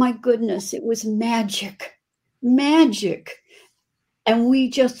 Oh my goodness, it was magic. And we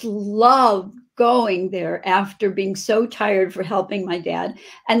just loved going there after being so tired for helping my dad.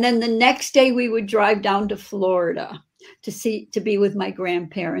 And then the next day we would drive down to Florida to be with my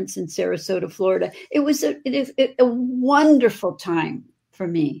grandparents in Sarasota, Florida. It was a wonderful time for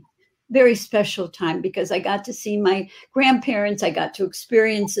me. Very special time because I got to see my grandparents. I got to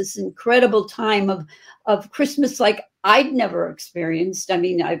experience this incredible time of Christmas like I'd never experienced. I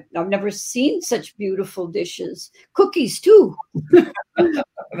mean, I've never seen such beautiful dishes, cookies too. That's good.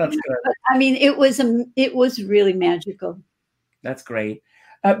 But, I mean, it was really magical. That's great.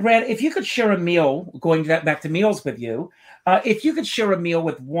 Brad, if you could share a meal, going back to meals with you, if you could share a meal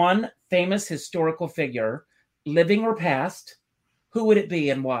with one famous historical figure, living or past, who would it be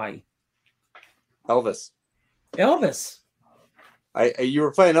and why? Elvis. You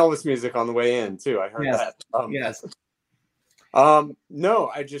were playing Elvis music on the way in too. I heard that. Yes.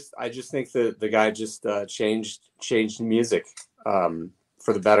 No, I just think that the guy just changed music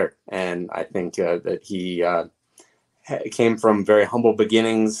for the better, and I think that he came from very humble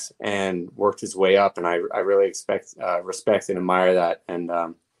beginnings and worked his way up, and I really respect and admire that, and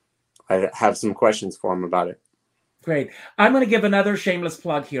I have some questions for him about it. Great. I'm going to give another shameless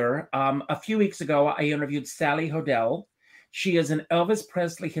plug here. A few weeks ago, I interviewed Sally Hodel. She is an Elvis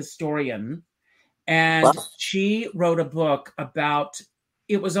Presley historian, and she wrote a book about,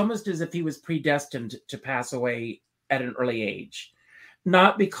 it was almost as if he was predestined to pass away at an early age,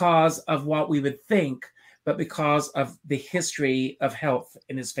 not because of what we would think, but because of the history of health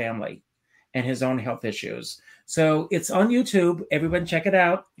in his family and his own health issues. So it's on YouTube. Everyone check it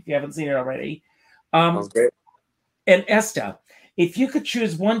out if you haven't seen it already. Sounds great. And Esta, if you could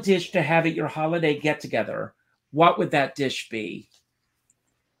choose one dish to have at your holiday get-together, what would that dish be?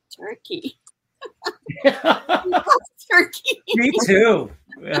 Turkey. Turkey. Me too.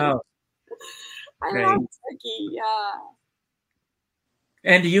 Oh, I great. love turkey, yeah.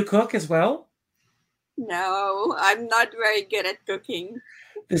 And do you cook as well? No, I'm not very good at cooking.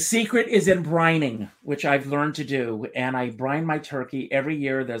 The secret is in brining, which I've learned to do. And I brine my turkey every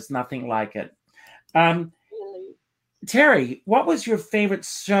year. There's nothing like it. Really? Terry, what was your favorite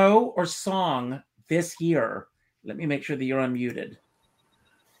show or song this year? Let me make sure that you're unmuted.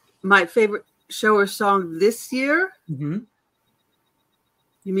 My favorite show or song this year? Mm-hmm.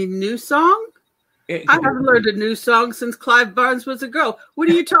 You mean new song? I haven't learned a new song since Clive Barnes was a girl. What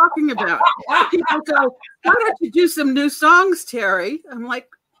are you talking about? People go, why don't you do some new songs, Terry? I'm like,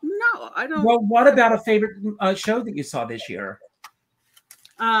 no, I don't. Well, what about a favorite show that you saw this year?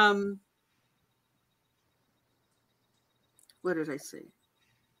 What did I see?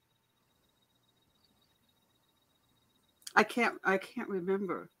 I can't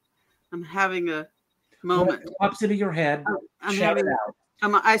remember. I'm having a moment. Well, opposite of your head. Shout it out.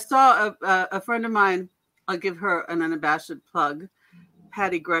 I saw a friend of mine. I'll give her an unabashed plug.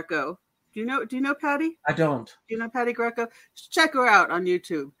 Patty Greco. Do you know Patty? I don't. Do you know Patty Greco? Check her out on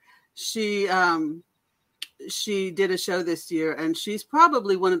YouTube. She did a show this year, and she's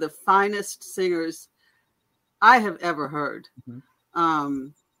probably one of the finest singers I have ever heard. Mm-hmm.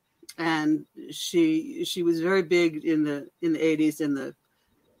 And she was very big in the 80s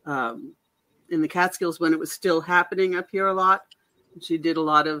in the Catskills when it was still happening up here a lot. She did a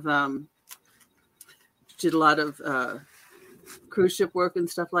lot of cruise ship work and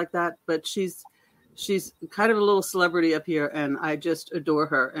stuff like that. But she's kind of a little celebrity up here, and I just adore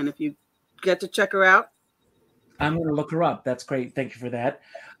her. And if you get to check her out, I'm going to look her up. That's great. Thank you for that.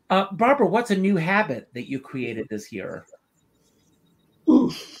 Barbara, what's a new habit that you created this year?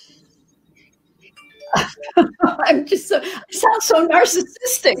 I sound so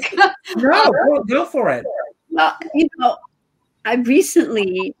narcissistic. No, go for it. Well, I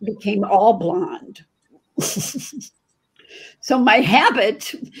recently became all blonde. So my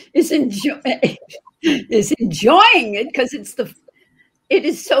habit is enjoying it because it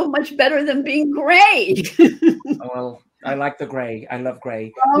is so much better than being gray. Well, I like the gray. I love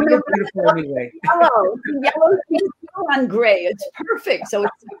gray. Anyway. Yellow on gray. It's perfect. So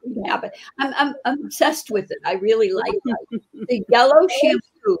it's a good habit. I'm obsessed with it. I really like it. The yellow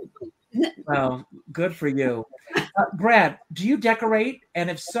shampoo. Well, good for you. Brad, do you decorate? And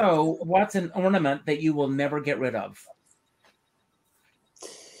if so, what's an ornament that you will never get rid of?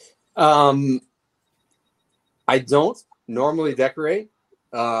 I don't normally decorate.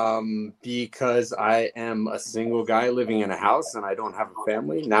 because I am a single guy living in a house and I don't have a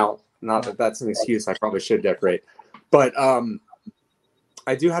family. Now, not that that's an excuse. I probably should decorate, but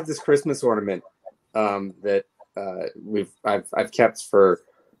I do have this Christmas ornament that I've kept for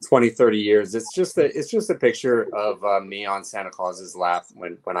 20, 30 years. It's just a picture of me on Santa Claus's lap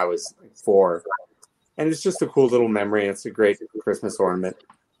when I was 4, and it's just a cool little memory. It's a great Christmas ornament.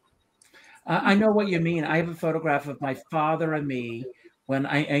 I know what you mean. I have a photograph of my father and me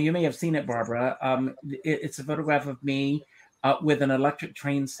and you may have seen it, Barbara. It's a photograph of me with an electric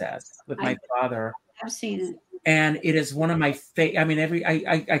train set with my father. I've seen it. And it is one of my favorite. I mean,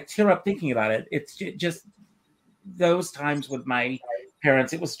 I tear up thinking about it. It's just those times with my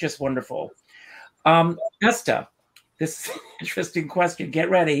parents. It was just wonderful. Esta, this is an interesting question. Get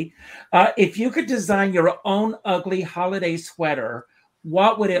ready. If you could design your own ugly holiday sweater,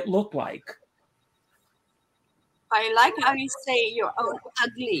 what would it look like? I like how you say your own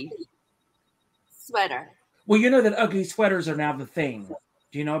ugly sweater. Well, you know that ugly sweaters are now the thing.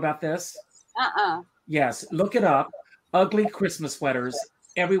 Do you know about this? Yes, look it up. Ugly Christmas sweaters.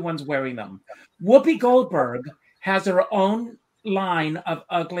 Everyone's wearing them. Whoopi Goldberg has her own line of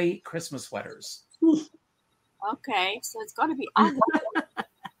ugly Christmas sweaters. Okay, so it's got to be ugly.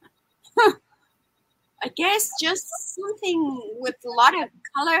 I guess just something with a lot of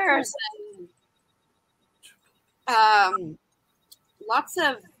colors and lots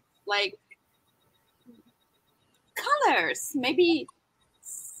of like colors. Maybe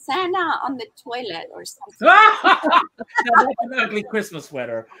Santa on the toilet or something. That's an ugly Christmas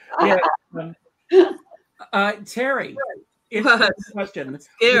sweater. Yeah. Terry, it's a question.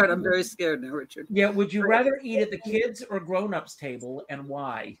 Scared. I'm very scared now, Richard. Yeah. Would you rather eat at the kids' or grown-ups table, and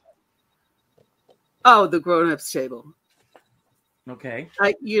why? Oh, the grown-ups table. Okay.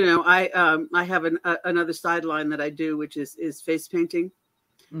 I have another sideline that I do, which is face painting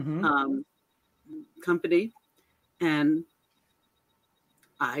company, and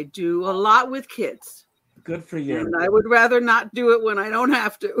I do a lot with kids. Good for you. And I would rather not do it when I don't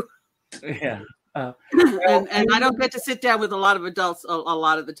have to. Yeah. And I don't get to sit down with a lot of adults a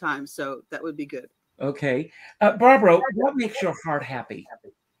lot of the time, so that would be good. Okay. Barbara, what makes your heart happy?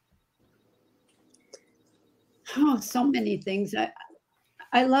 Oh, so many things.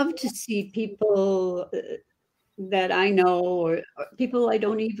 I love to see people that I know or people I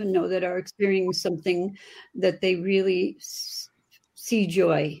don't even know that are experiencing something that they really see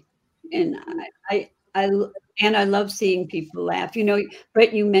joy. And I love seeing people laugh. You know,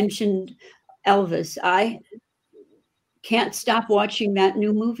 Brett, you mentioned Elvis. I can't stop watching that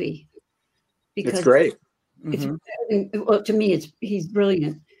new movie because it's great. Well, to me, he's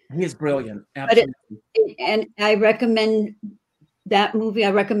brilliant. He is brilliant. Absolutely. And I recommend that movie.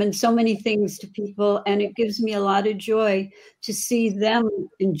 I recommend so many things to people, and it gives me a lot of joy to see them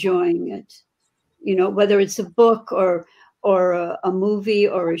enjoying it. You know, whether it's a book or a movie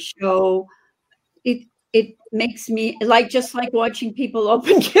or a show, it makes me just like watching people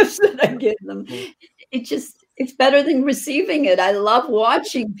open gifts that I give them. It's better than receiving it. I love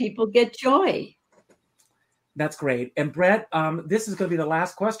watching people get joy. That's great. And Brett, this is going to be the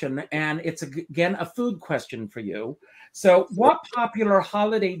last question, and it's again a food question for you. So, what popular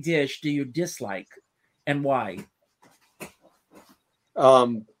holiday dish do you dislike, and why?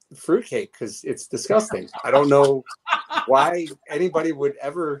 Fruitcake, because it's disgusting. I don't know why anybody would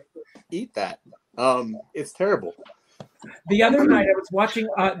ever eat that. It's terrible. The other night I was watching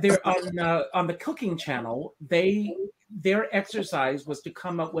there on the cooking channel. Their exercise was to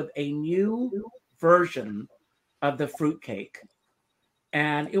come up with a new version of the fruitcake,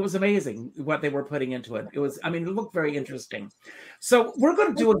 and it was amazing what they were putting into it. It looked very interesting. So we're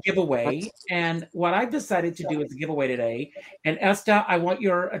going to do a giveaway, and what I've decided to do is a giveaway today. And Esta, I want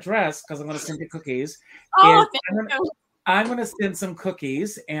your address because I'm going to send you cookies. Oh, I'm going to send some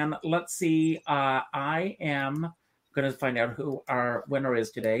cookies, and let's see. I am going to find out who our winner is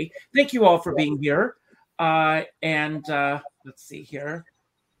today. Thank you all for being here. And let's see here.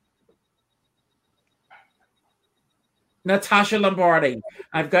 Natasha Lombardi,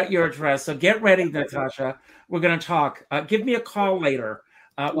 I've got your address. So get ready, Natasha. We're going to talk. Give me a call later.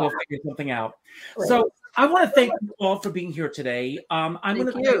 We'll figure something out. Right. So I want to thank you all for being here today. I'm going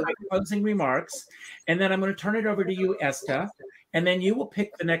to do my closing remarks, and then I'm going to turn it over to you, Esta, and then you will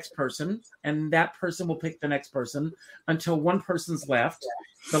pick the next person, and that person will pick the next person until one person's left.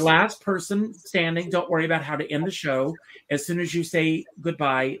 The last person standing, don't worry about how to end the show. As soon as you say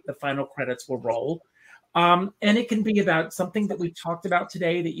goodbye, the final credits will roll. And it can be about something that we talked about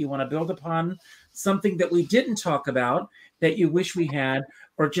today that you want to build upon, something that we didn't talk about that you wish we had,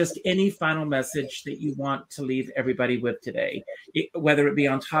 or just any final message that you want to leave everybody with today, whether it be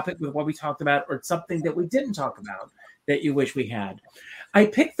on topic with what we talked about or something that we didn't talk about that you wish we had. I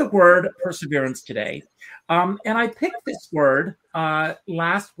picked the word perseverance today. And I picked this word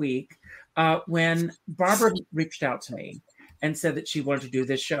last week when Barbara reached out to me and said that she wanted to do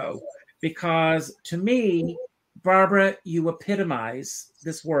this show. Because to me, Barbara, you epitomize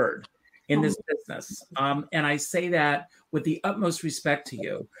this word in this business. And I say that with the utmost respect to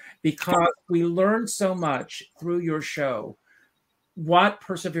you, because we learn so much through your show what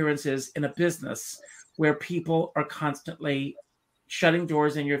perseverance is in a business where people are constantly shutting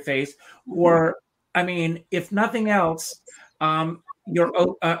doors in your face. Or, I mean, if nothing else, your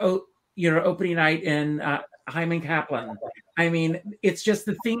opening night in Hyman Kaplan. I mean, it's just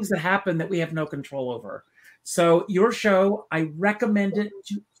the things that happen that we have no control over. So your show, I recommend it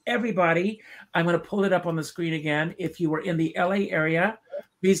to everybody. I'm going to pull it up on the screen again. If you were in the LA area,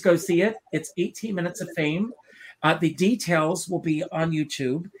 please go see it. It's 18 Minutes of Fame. The details will be on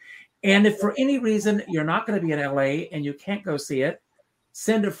YouTube. And if for any reason you're not going to be in LA and you can't go see it,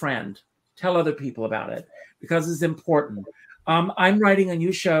 send a friend. Tell other people about it because it's important. I'm writing a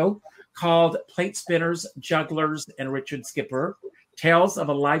new show called Plate Spinners, Jugglers, and Richard Skipper, Tales of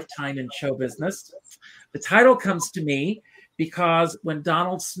a Lifetime in Show Business. The title comes to me because when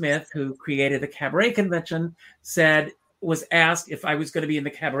Donald Smith, who created the Cabaret Convention, was asked if I was going to be in the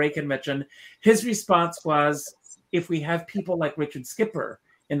Cabaret Convention, his response was, if we have people like Richard Skipper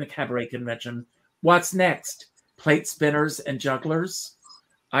in the Cabaret Convention, what's next? Plate Spinners and Jugglers?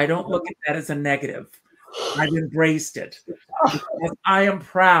 I don't look at that as a negative. I've embraced it. Because I am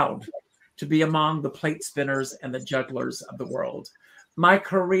proud to be among the plate spinners and the jugglers of the world. My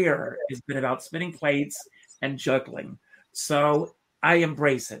career has been about spinning plates and juggling. So I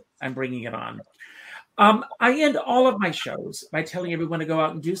embrace it. I'm bringing it on. I end all of my shows by telling everyone to go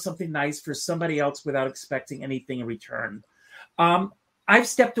out and do something nice for somebody else without expecting anything in return. I've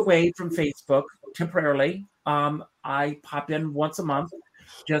stepped away from Facebook temporarily. I pop in once a month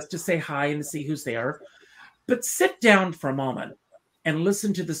just to say hi and to see who's there. But sit down for a moment and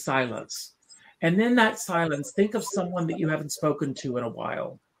listen to the silence. And then that silence, think of someone that you haven't spoken to in a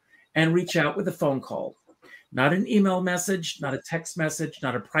while and reach out with a phone call. Not an email message, not a text message,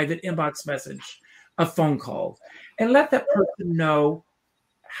 not a private inbox message, a phone call. And let that person know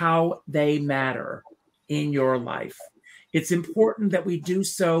how they matter in your life. It's important that we do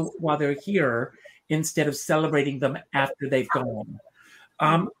so while they're here instead of celebrating them after they've gone.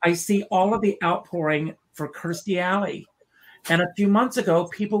 I see all of the outpouring for Kirstie Alley. And a few months ago,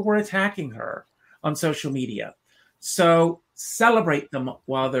 people were attacking her on social media. So celebrate them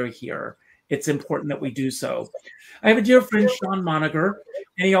while they're here. It's important that we do so. I have a dear friend, Sean Moniger,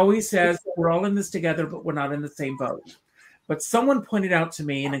 and he always says, we're all in this together, but we're not in the same boat. But someone pointed out to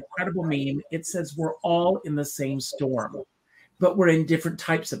me an incredible meme. It says we're all in the same storm, but we're in different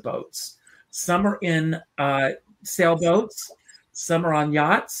types of boats. Some are in sailboats, some are on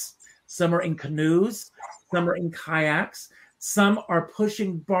yachts, some are in canoes, some are in kayaks, some are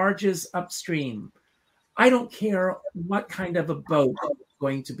pushing barges upstream. I don't care what kind of a boat you're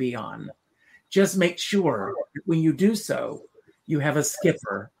going to be on. Just make sure that when you do so, you have a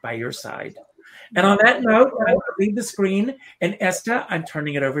skipper by your side. And on that note, I will leave the screen. And Esta, I'm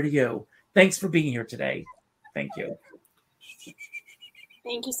turning it over to you. Thanks for being here today. Thank you.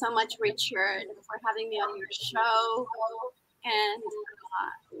 Thank you so much, Richard, for having me on your show. And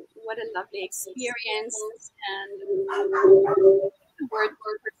what a lovely experience. And the word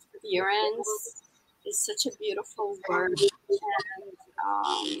perseverance is such a beautiful word. And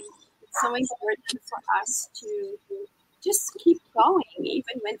it's so important for us to just keep going,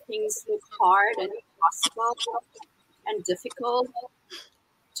 even when things look hard and impossible and difficult,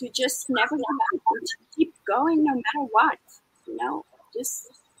 to just never give up, to keep going no matter what, just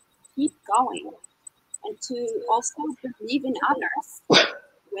keep going. And to also believe in others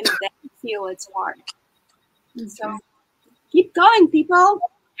when they feel it's hard. Mm-hmm. So keep going, people.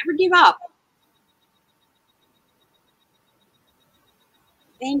 Never give up.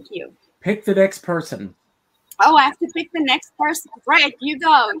 Thank you. Pick the next person. Oh, I have to pick the next person. Right, you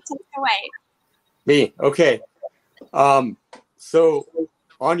go. Take it away. Me. Okay. So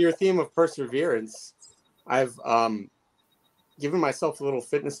on your theme of perseverance, I've given myself a little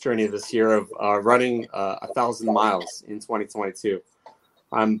fitness journey this year of running 1,000 miles in 2022.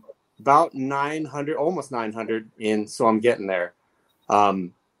 I'm about 900, almost 900 in, so I'm getting there.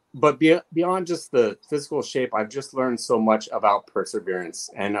 But beyond just the physical shape, I've just learned so much about perseverance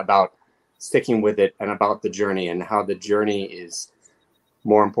and about sticking with it and about the journey and how the journey is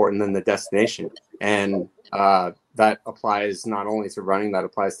more important than the destination. And that applies not only to running, that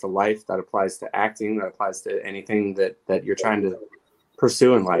applies to life, that applies to acting, that applies to anything that you're trying to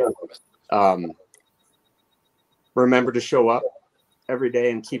pursue in life. Remember to show up every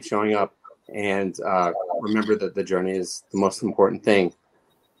day and keep showing up, and remember that the journey is the most important thing.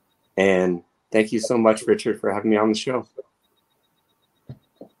 And thank you so much, Richard, for having me on the show.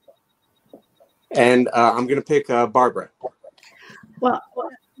 And I'm going to pick Barbara. Well,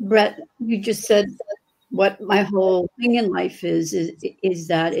 Brett, you just said what my whole thing in life is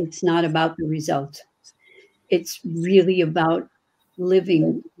that it's not about the result. It's really about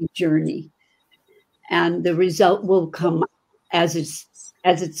living the journey. And the result will come as it's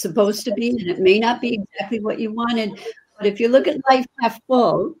supposed to be, and it may not be exactly what you wanted. But if you look at life half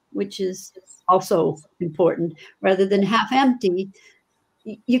full, which is also important, rather than half empty,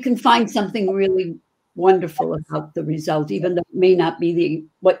 you can find something really wonderful about the result, even though it may not be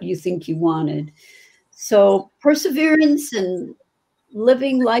what you think you wanted. So perseverance and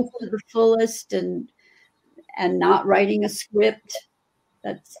living life to the fullest, and not writing a script,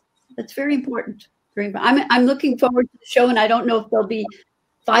 that's very important. I'm looking forward to the show, and I don't know if there'll be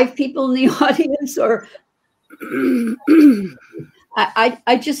 5 people in the audience or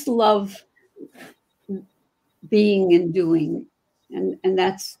I just love being and doing, and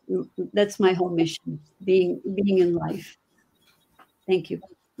that's my whole mission, being in life. Thank you.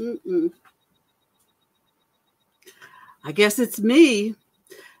 I guess it's me.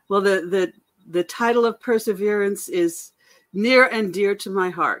 Well, the title of Perseverance is near and dear to my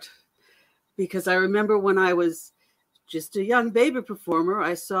heart, because I remember when I was just a young baby performer,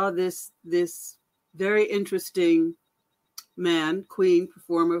 I saw this very interesting man, Queen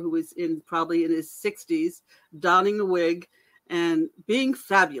performer, who was probably in his 60s, donning a wig and being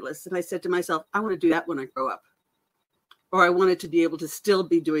fabulous. And I said to myself, I want to do that when I grow up. Or I wanted to be able to still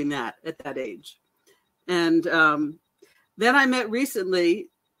be doing that at that age. And then I met recently,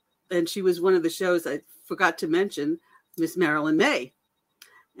 and she was one of the shows I forgot to mention, Miss Marilyn May.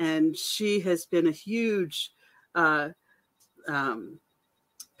 And she has been a huge power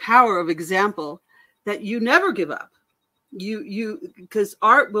of example that you never give up. Because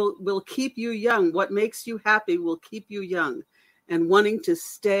art will keep you young. What makes you happy will keep you young, and wanting to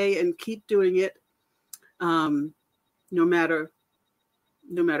stay and keep doing it, no matter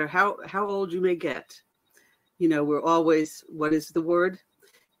how old you may get. You know, we're always, what is the word?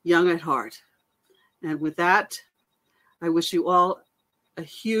 Young at heart. And with that, I wish you all a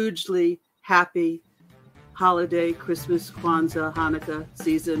hugely happy holiday, Christmas, Kwanzaa, Hanukkah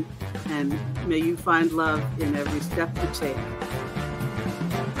season, and may you find love in every step you take.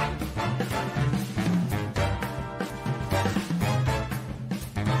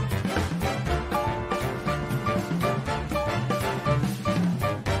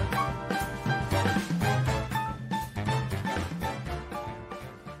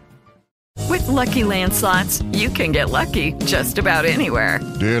 With Lucky Land Slots, you can get lucky just about anywhere.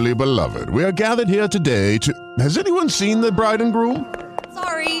 Dearly beloved, we are gathered here today to... Has anyone seen the bride and groom?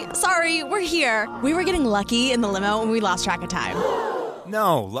 Sorry, we're here. We were getting lucky in the limo and we lost track of time.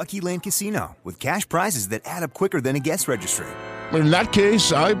 No, Lucky Land Casino, with cash prizes that add up quicker than a guest registry. In that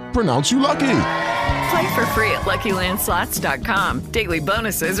case, I pronounce you lucky. Play for free at LuckyLandSlots.com. Daily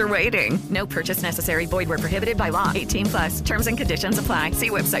bonuses are waiting. No purchase necessary. Void where prohibited by law. 18+. Terms and conditions apply. See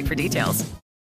website for details.